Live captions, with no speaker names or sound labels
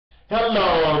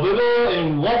Hello, boo-boo,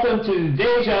 and welcome to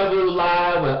Dejavu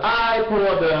Live, where I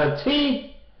pour the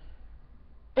tea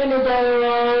in the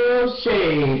damn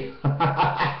shade.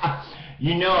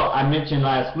 You know, I mentioned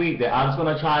last week that I was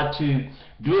going to try to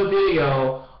do a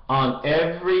video on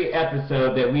every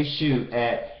episode that we shoot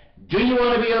at Do You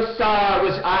Want to Be a Star,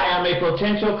 which I am a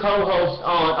potential co-host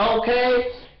on, okay?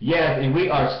 Yes, and we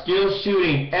are still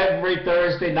shooting every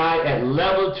Thursday night at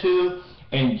Level 2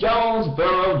 in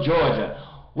Jonesboro, Georgia.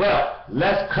 Well,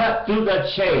 let's cut through the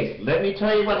chase. Let me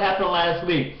tell you what happened last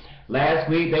week. Last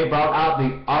week they brought out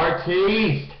the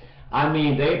artiste.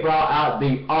 They brought out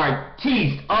the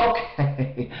artiste.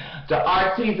 Okay. The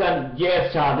artiste,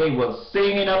 yes, child, they was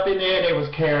singing up in there. They was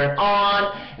carrying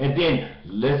on. And then,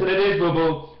 listen to this,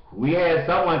 boo-boo. We had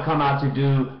someone come out to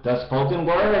do the spoken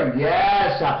word.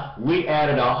 Yes, child. We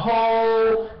added a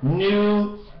whole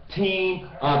new team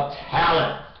of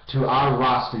talent to our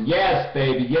roster. Yes,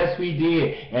 baby. Yes, we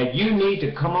did. And you need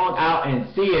to come on out and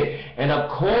see it. And of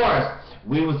course,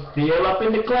 we were still up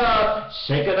in the club,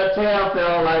 shaking a tail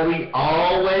feather like we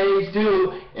always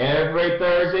do every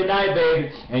Thursday night,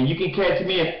 baby. And you can catch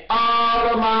me in all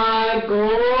of my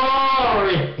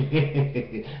glory.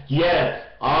 Yes,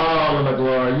 all of my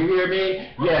glory. You hear me?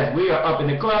 Yes, we are up in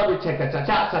the club. We check cha cha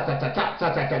cha cha cha cha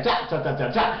cha cha cha cha cha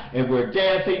cha cha, and we're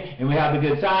dancing and we have a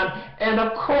good time. And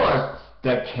of course,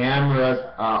 the cameras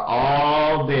are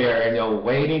all there and they're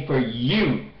waiting for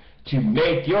you to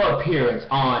make your appearance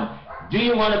on Do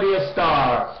You Want to Be a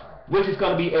Star, which is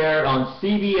going to be aired on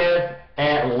CBS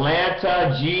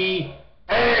Atlanta,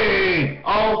 GA.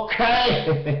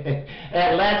 Okay.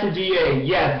 Atlanta, GA.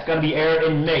 Yes, it's going to be aired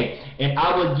in May. And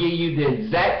I will give you the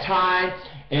exact time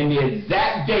and the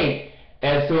exact date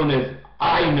as soon as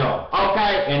I know.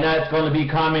 Okay, and that's going to be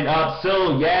coming up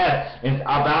soon. Yes, it's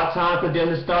about time for them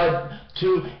to start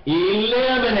to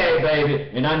eliminate, baby.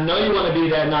 And I know you want to be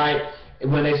that night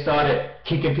when they started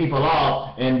kicking people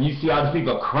off and you see all the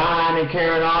people crying and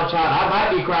carrying on, child. I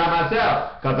might be crying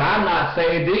myself because I'm not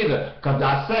saved either, because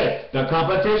I say the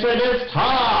competition is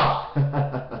tough.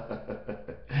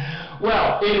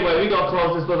 Well, anyway, we're going to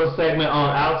close this little segment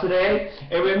on out today.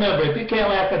 And remember, if you can't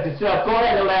laugh at yourself, go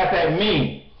ahead and laugh at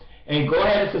me. And go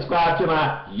ahead and subscribe to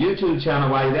my YouTube channel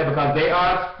while you're there, because they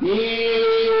are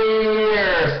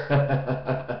fierce.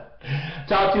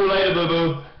 Talk to you later,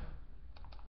 boo-boo.